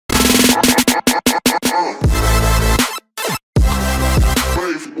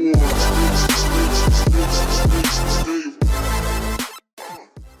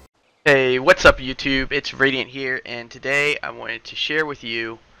Hey, what's up YouTube? It's Radeint here, and today I wanted to share with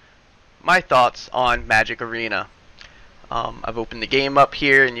you my thoughts on Magic Arena. I've opened the game up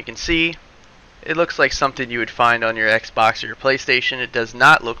here, and you can see it looks like something you would find on your Xbox or your PlayStation. It does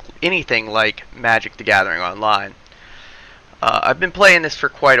not look anything like Magic the Gathering Online. I've been playing this for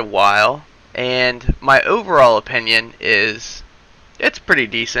quite a while, and my overall opinion is it's pretty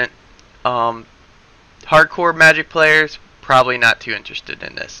decent. Um, Hardcore Magic players probably not too interested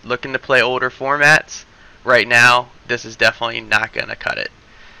in this. Looking to play older formats right now, this is definitely not going to cut it.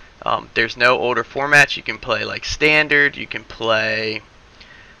 There's no older formats. You can play like standard. You can play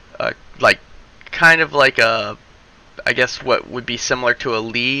like kind of like I guess what would be similar to a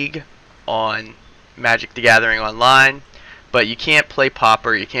league on Magic the Gathering Online. But you can't play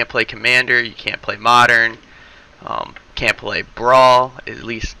Pauper. You can't play Commander. You can't play Modern. Can't play Brawl. At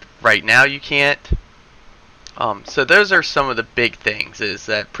least right now you can't. So those are some of the big things, is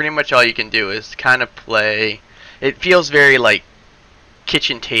that pretty much all you can do is kind of play. It feels very like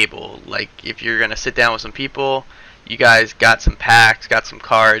kitchen table, like if you're going to sit down with some people, you guys got some packs, got some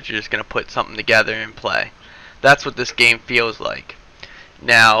cards, you're just going to put something together and play. That's what this game feels like.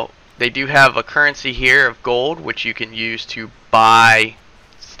 Now, they do have a currency here of gold, which you can use to buy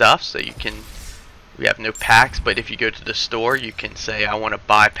stuff, so we have no packs, but if you go to the store, you can say, I want to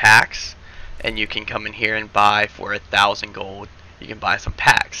buy packs. And you can come in here and buy for 1,000 gold. You can buy some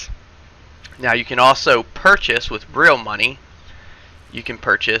packs. Now you can also purchase with real money. You can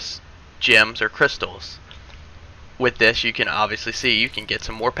purchase gems or crystals. With this, you can obviously see you can get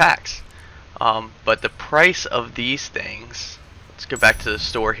some more packs. But the price of these things, let's go back to the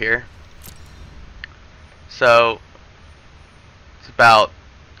store here. So it's about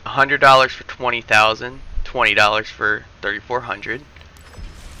 $100 for 20,000, $20 for 3,400.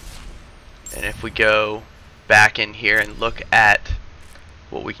 And if we go back in here and look at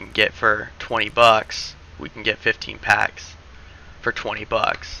what we can get for 20 bucks, we can get 15 packs for 20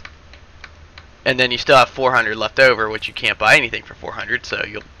 bucks. And then you still have 400 left over, which you can't buy anything for 400, so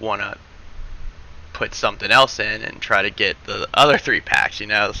you'll want to put something else in and try to get the other 3 packs, you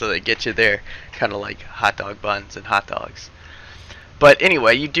know, so they get you there, kind of like hot dog buns and hot dogs. But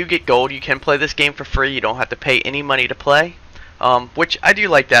anyway, you do get gold. You can play this game for free. You don't have to pay any money to play. Which I do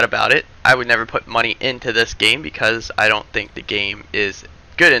like that about it. I would never put money into this game because I don't think the game is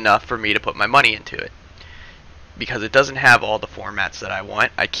good enough for me to put my money into it. Because it doesn't have all the formats that I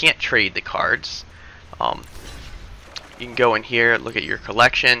want. I can't trade the cards. You can go in here, look at your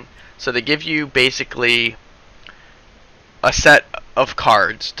collection. So they give you basically a set of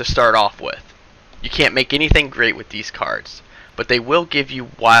cards to start off with. You can't make anything great with these cards. But they will give you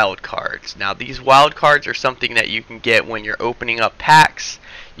wild cards. Now these wild cards are something that you can get when you're opening up packs.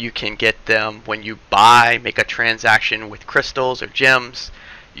 You can get them when you make a transaction with crystals or gems.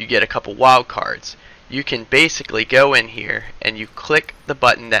 You get a couple wild cards. You can basically go in here and you click the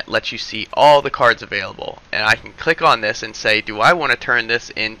button that lets you see all the cards available. And I can click on this and say, do I want to turn this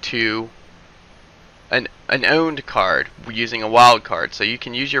into an owned card using a wild card? So you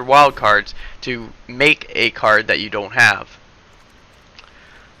can use your wild cards to make a card that you don't have.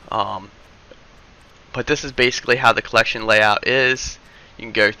 But this is basically how the collection layout is. You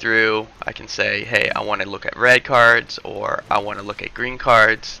can go through, I can say, hey, I want to look at red cards, or I want to look at green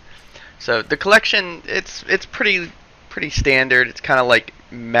cards. So the collection, it's pretty standard. It's kind of like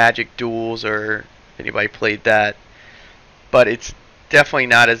Magic Duels, or if anybody played that. But it's definitely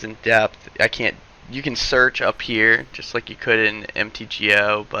not as in depth. You can search up here just like you could in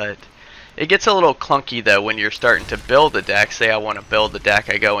MTGO, but it gets a little clunky though when you're starting to build a deck. Say I want to build a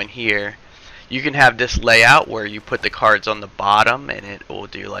deck, I go in here. You can have this layout where you put the cards on the bottom and it will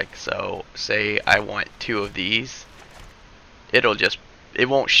do like so. Say I want 2 of these. It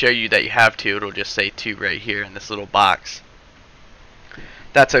won't show you that you have 2. It'll just say 2 right here in this little box.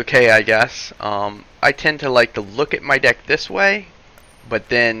 That's okay, I guess. I tend to like to look at my deck this way, but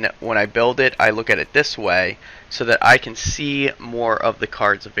then when I build it, I look at it this way so that I can see more of the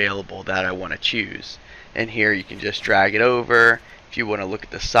cards available that I want to choose. And here you can just drag it over. If you want to look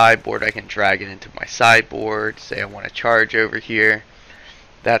at the sideboard, I can drag it into my sideboard. Say I want to charge over here.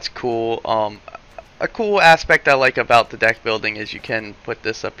 That's cool. A cool aspect I like about the deck building is you can put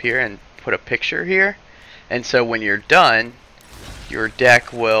this up here and put a picture here. And so when you're done, your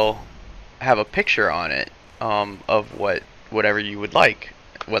deck will have a picture on it of whatever you would like,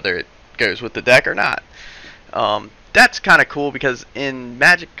 whether it goes with the deck or not. That's kind of cool because in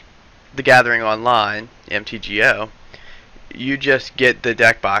Magic the Gathering Online, MTGO, you just get the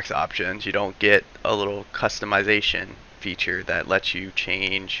deck box options. You don't get a little customization feature that lets you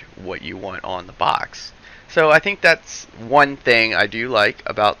change what you want on the box. So I think that's one thing I do like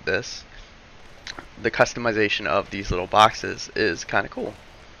about this. The customization of these little boxes is kind of cool.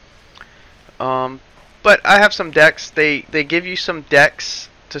 But I have some decks. They give you some decks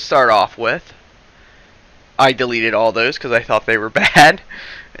to start off with. I deleted all those because I thought they were bad,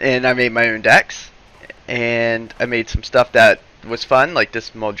 and I made my own decks. And I made some stuff that was fun, like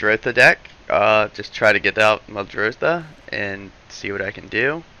this Muldrotha deck. Just try to get out Muldrotha and see what I can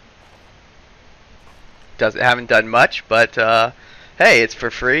do. Haven't done much, but hey, it's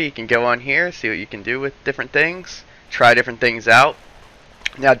for free. You can go on here, see what you can do with different things, try different things out.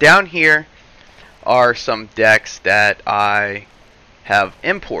 Now down here are some decks that I have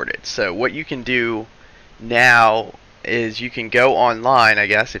imported. So what you can do now is you can go online, I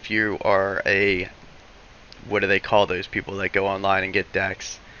guess, if you are a, what do they call those people that go online and get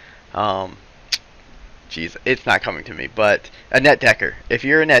decks? Geez, it's not coming to me, but a net decker. If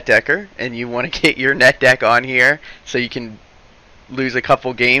you're a net decker and you want to get your net deck on here so you can lose a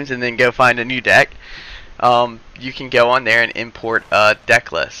couple games and then go find a new deck, you can go on there and import a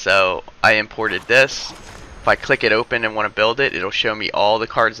deck list. So I imported this. If I click it open and want to build it, it'll show me all the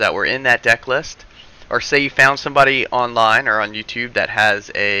cards that were in that deck list. Or say you found somebody online or on YouTube that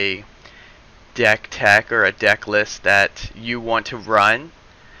has a deck tech or a deck list that you want to run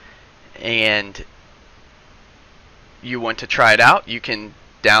and you want to try it out, you can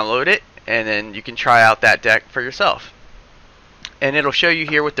download it and then you can try out that deck for yourself. And it'll show you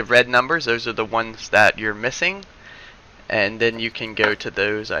here with the red numbers, those are the ones that you're missing. And then you can go to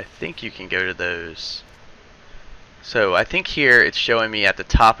those. I think you can go to those. So I think here it's showing me at the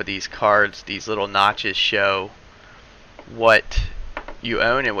top of these cards, these little notches show what you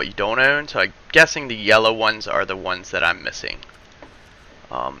own and what you don't own. So I'm guessing the yellow ones are the ones that I'm missing.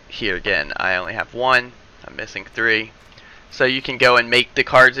 Here again, I only have one. I'm missing 3. So you can go and make the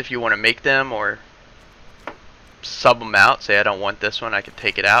cards if you want to make them, or sub them out. Say I don't want this one, I could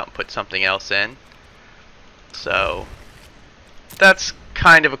take it out and put something else in. So that's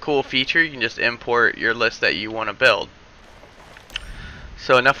kind of a cool feature. You can just import your list that you want to build.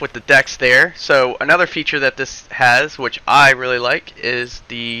 So enough with the decks there. So another feature that this has, which I really like, is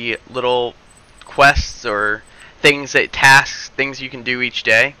the little quests or things that tasks, things you can do each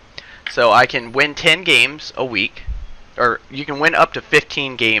day. So I can win 10 games a week, or you can win up to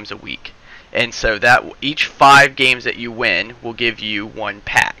 15 games a week. And so that each 5 games that you win will give you 1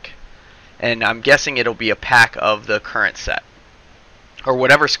 pack. And I'm guessing it'll be a pack of the current set, or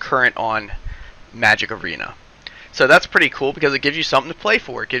whatever's current on Magic Arena. So that's pretty cool because it gives you something to play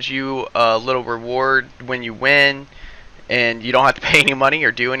for. It gives you a little reward when you win, and you don't have to pay any money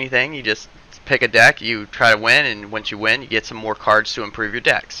or do anything. You just pick a deck, you try to win, and once you win, you get some more cards to improve your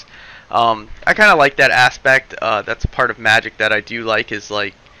decks. I kind of like that aspect. That's a part of Magic that I do like, is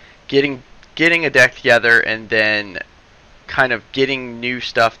like getting a deck together and then kind of getting new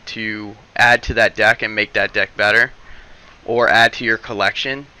stuff to add to that deck and make that deck better, or add to your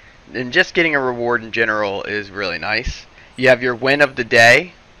collection. And just getting a reward in general is really nice. You have your win of the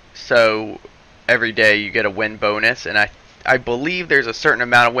day, so every day you get a win bonus, and I believe there's a certain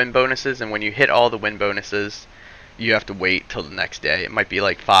amount of win bonuses, and when you hit all the win bonuses, you have to wait till the next day. It might be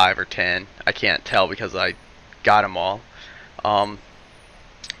like 5 or 10. I can't tell because I got them all.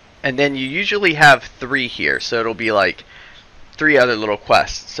 And then you usually have 3 here, so it'll be like 3 other little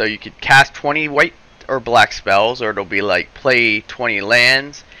quests. So you could cast 20 white or black spells, or it'll be like play 20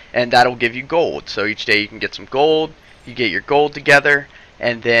 lands, and that'll give you gold. So each day you can get some gold. You get your gold together,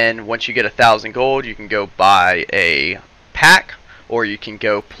 and then once you get 1,000 gold, you can go buy a pack, or you can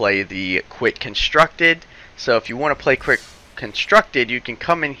go play the Quick Constructed. So if you want to play Quick Constructed, you can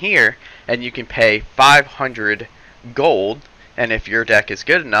come in here and you can pay 500 gold, and if your deck is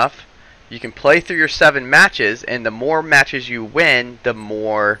good enough, you can play through your 7 matches, and the more matches you win, the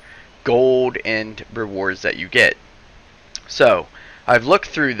more gold and rewards that you get. So I've looked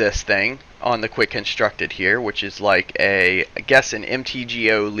through this thing on the Quick Constructed here, which is like I guess an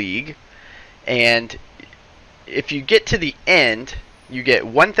MTGO league, and if you get to the end, you get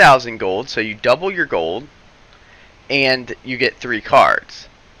 1,000 gold, so you double your gold, and you get 3 cards.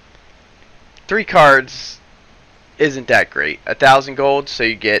 3 cards isn't that great. 1,000 gold, so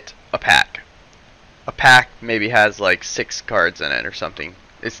you get a pack. A pack maybe has like 6 cards in it or something.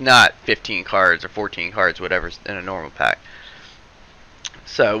 It's not 15 cards or 14 cards, whatever's in a normal pack.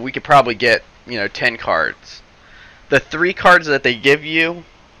 So we could probably get, 10 cards. The 3 cards that they give you,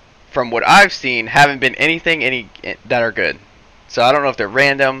 from what I've seen, haven't been anything that are good. So I don't know if they're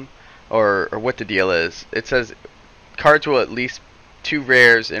random or what the deal is. It says cards will at least 2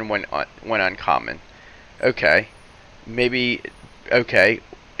 rares and one uncommon. Okay. Maybe, okay.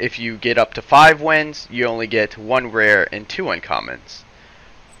 if you get up to 5 wins, you only get 1 rare and 2 uncommons.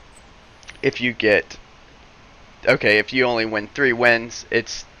 If you get if you only win 3 wins,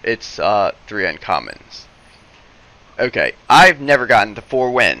 it's 3 uncommons. Okay, I've never gotten to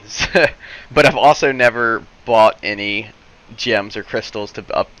 4 wins, but I've also never bought any gems or crystals to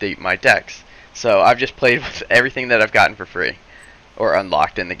update my decks. So I've just played with everything that I've gotten for free or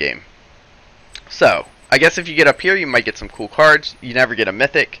unlocked in the game. So I guess if you get up here, you might get some cool cards. You never get a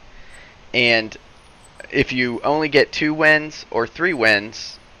mythic, and if you only get 2 wins or 3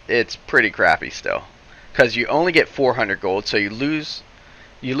 wins, it's pretty crappy still, because you only get 400 gold. So you lose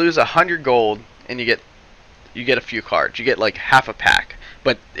 100 gold, and you get a few cards. You get like half a pack,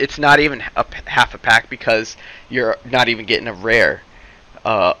 but it's not even half a pack, because you're not even getting a rare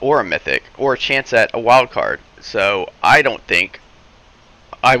or a mythic or a chance at a wild card. So I don't think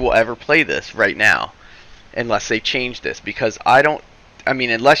I will ever play this right now unless they change this, because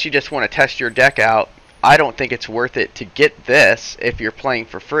unless you just want to test your deck out, I don't think it's worth it to get this if you're playing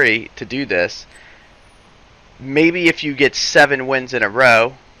for free to do this. Maybe if you get 7 wins in a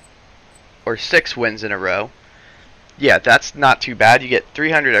row or 6 wins in a row, yeah, that's not too bad. You get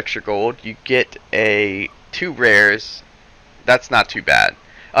 300 extra gold, you get 2 rares, that's not too bad.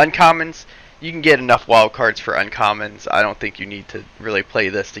 Uncommons, you can get enough wild cards for uncommons. I don't think you need to really play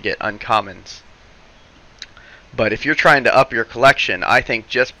this to get uncommons. But if you're trying to up your collection, I think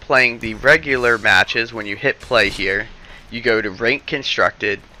just playing the regular matches, when you hit play here, you go to rank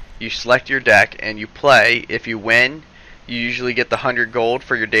constructed, you select your deck, and you play. If you win, you usually get the 100 gold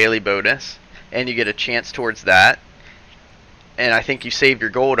for your daily bonus, and you get a chance towards that. And I think you save your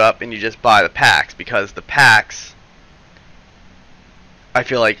gold up and you just buy the packs, because the packs, I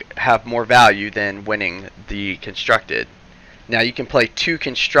feel like, have more value than winning the constructed. Now you can play 2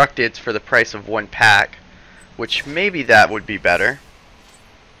 constructeds for the price of 1 pack, which maybe that would be better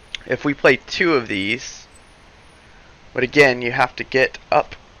if we play 2 of these. But again, you have to get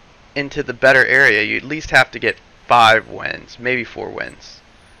up into the better area. You at least have to get 5 wins, maybe 4 wins.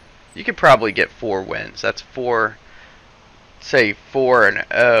 You could probably get 4 wins. That's 4, say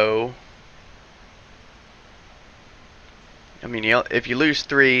 4-0. I mean, if you lose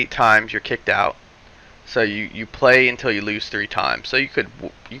 3 times, you're kicked out. So you play until you lose 3 times. So you could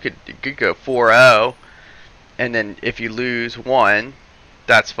go 4-0, and then if you lose 1,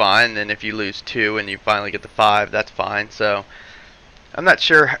 that's fine. And then if you lose 2 and you finally get the 5, that's fine. So I'm not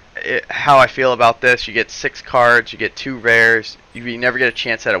sure how I feel about this. You get 6 cards, you get 2 rares, you never get a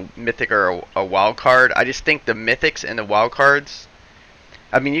chance at a mythic or a wild card. I just think the mythics and the wild cards,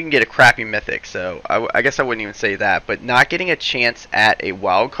 I mean, you can get a crappy mythic, so I guess I wouldn't even say that, but not getting a chance at a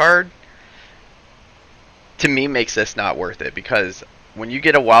wild card, to me, makes this not worth it, because when you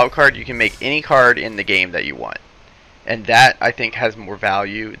get a wild card, you can make any card in the game that you want, and that, I think, has more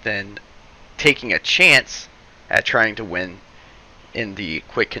value than taking a chance at trying to win in the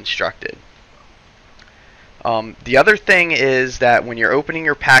quick constructed. The other thing is that when you're opening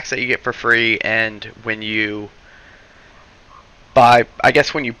your packs that you get for free, and when you buy, I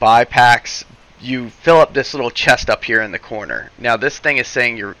guess when you buy packs, you fill up this little chest up here in the corner. Now this thing is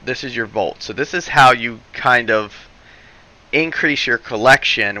saying this is your vault, so this is how you kind of increase your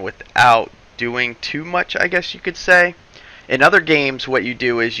collection without doing too much, I guess you could say. In other games, what you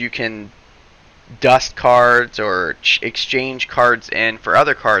do is you can dust cards or exchange cards in for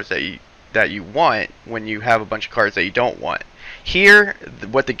other cards that you want when you have a bunch of cards that you don't want. Here,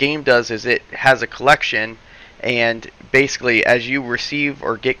 what the game does is it has a collection, and basically as you receive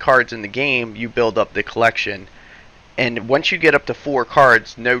or get cards in the game, you build up the collection. And once you get up to 4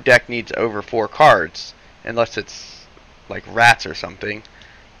 cards, no deck needs over 4 cards, unless it's like rats or something.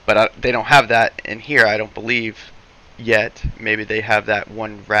 But they don't have that in here, I don't believe, yet. Maybe they have that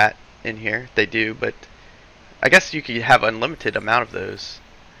 1 rat in here. They do, but I guess you could have unlimited amount of those,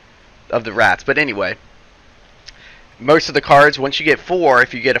 of the rats. But anyway, most of the cards, once you get 4,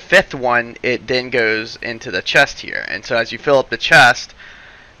 if you get a 5th one, it then goes into the chest here. And so as you fill up the chest,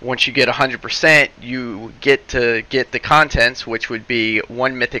 once you get 100%, you get to get the contents, which would be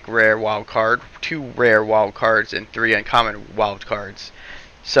 1 mythic rare wild card, 2 rare wild cards, and 3 uncommon wild cards.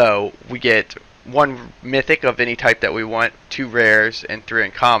 So we get 1 mythic of any type that we want, 2 rares, and 3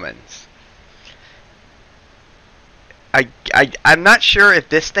 uncommons. I'm not sure if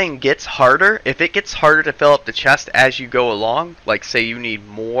this thing gets harder. If it gets harder to fill up the chest as you go along, like say you need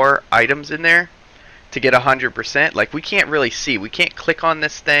more items in there to get 100%, like we can't really see. We can't click on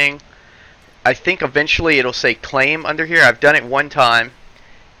this thing. I think eventually it'll say claim under here. I've done it 1 time,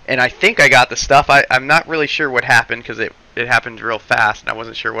 and I think I got the stuff. I'm not really sure what happened, because it happened real fast, and I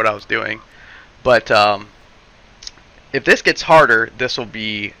wasn't sure what I was doing. But if this gets harder, this will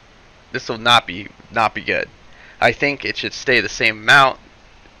not be good. I think it should stay the same amount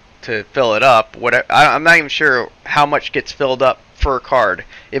to fill it up. I'm not even sure how much gets filled up per card.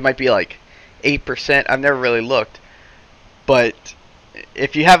 It might be like 8%. I've never really looked. But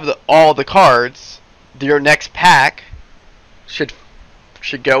if you have all the cards, your next pack should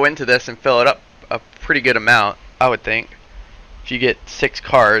go into this and fill it up a pretty good amount, I would think. If you get 6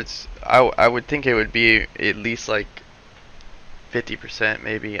 cards, I would think it would be at least like 50%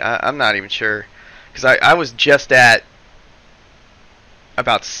 maybe. I'm not even sure, because I was just at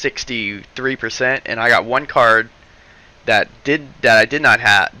about 63%, and I got one card that I did not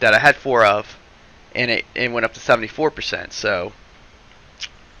have, that I had 4 of, and it went up to 74%. So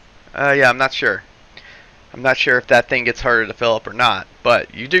yeah, I'm not sure. I'm not sure if that thing gets harder to fill up or not,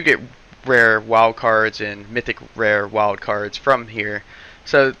 but you do get rare wild cards and mythic rare wild cards from here.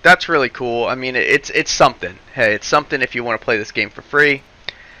 So that's really cool. I mean, it's something. Hey, it's something if you want to play this game for free.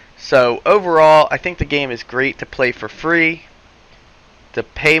 So overall, I think the game is great to play for free. To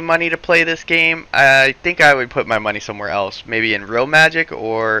pay money to play this game, I think I would put my money somewhere else. Maybe in real Magic,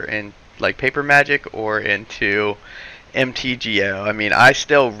 or in like paper Magic, or into MTGO. I mean, I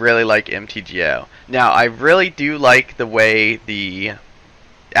still really like MTGO. Now, I really do like the way the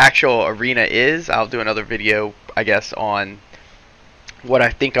actual arena is. I'll do another video, I guess, on what I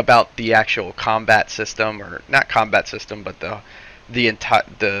think about the actual combat system, or not combat system, but the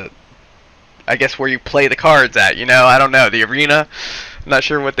I guess where you play the cards at. You know, I don't know, the arena. I'm not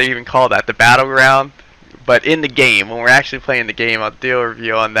sure what they even call that, the battleground. But in the game, when we're actually playing the game, I'll do a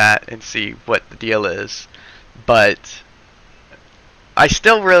review on that and see what the deal is. But I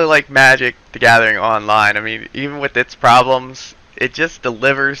still really like Magic the Gathering Online. I mean, even with its problems, it just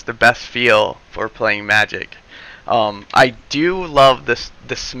delivers the best feel for playing Magic. I do love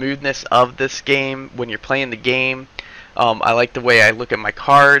the smoothness of this game when you're playing the game. I like the way I look at my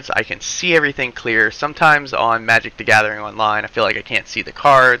cards. I can see everything clear. Sometimes on Magic the Gathering Online, I feel like I can't see the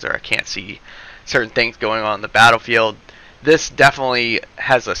cards, or I can't see certain things going on in the battlefield. This definitely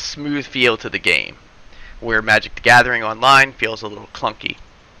has a smooth feel to the game, where Magic the Gathering Online feels a little clunky.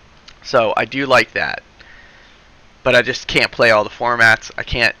 So I do like that. But I just can't play all the formats. I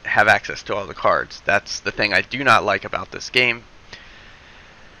can't have access to all the cards. That's the thing I do not like about this game.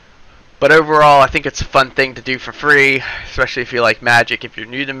 But overall, I think it's a fun thing to do for free, especially if you like Magic. If you're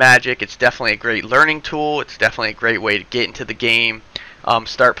new to Magic, it's definitely a great learning tool. It's definitely a great way to get into the game,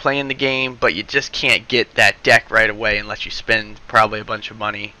 start playing the game, but you just can't get that deck right away unless you spend probably a bunch of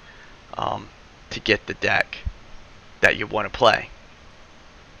money to get the deck that you want to play.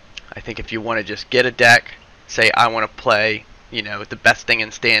 I think if you want to just get a deck, say I want to play, you know, the best thing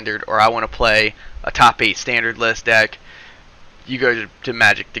in Standard, or I want to play a top 8 Standard list deck, you go to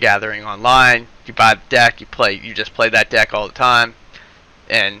Magic the Gathering Online, you buy the deck, you just play that deck all the time,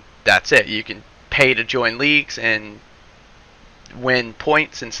 and that's it. You can pay to join leagues and win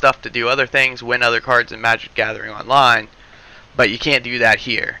points and stuff to do other things, win other cards in Magic Gathering Online, but you can't do that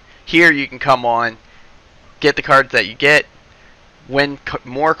here. Here you can come on, get the cards that you get, win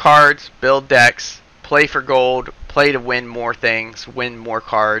more cards, build decks, play for gold, play to win more things, win more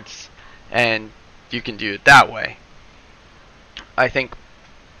cards, and you can do it that way. I think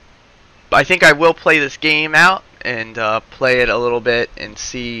I will play this game out and play it a little bit and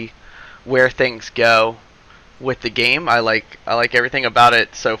see where things go with the game. I like everything about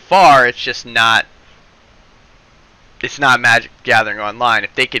it so far. It's just not Magic the Gathering Online.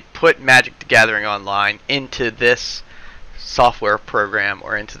 If they could put Magic the Gathering Online into this software program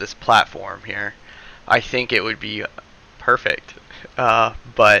or into this platform here, I think it would be perfect.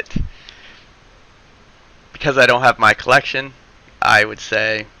 But because I don't have my collection, I would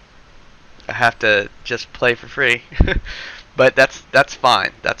say I have to just play for free. But that's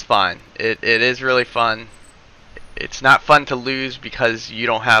fine. That's fine. It is really fun. It's not fun to lose because you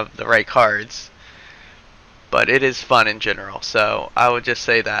don't have the right cards, but it is fun in general. So I would just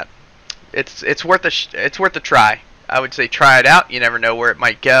say that it's worth a try. I would say try it out. You never know where it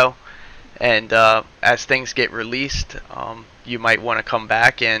might go, and as things get released, you might want to come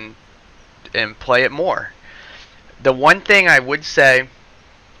back and play it more. The one thing I would say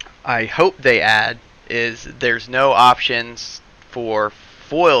I hope they add is there's no options for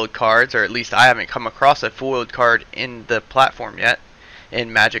foiled cards, or at least I haven't come across a foiled card in the platform yet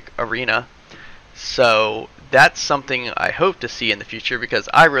in Magic Arena. So that's something I hope to see in the future, because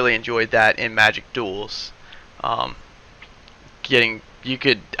I really enjoyed that in Magic Duels. I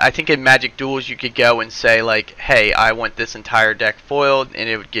think in Magic Duels you could go and say like, hey, I want this entire deck foiled, and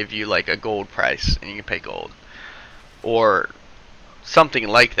it would give you like a gold price, and you can pay gold, or something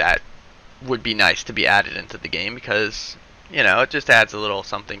like that. would be nice to be added into the game, because it just adds a little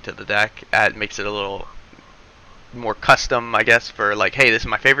something to the deck. Makes it a little more custom, I guess, for like, hey, this is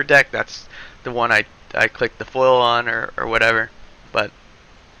my favorite deck. That's the one I click the foil on, or whatever. But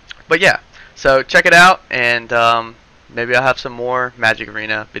yeah, so check it out, and maybe I'll have some more Magic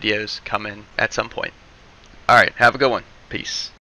Arena videos coming at some point. Alright, have a good one. Peace.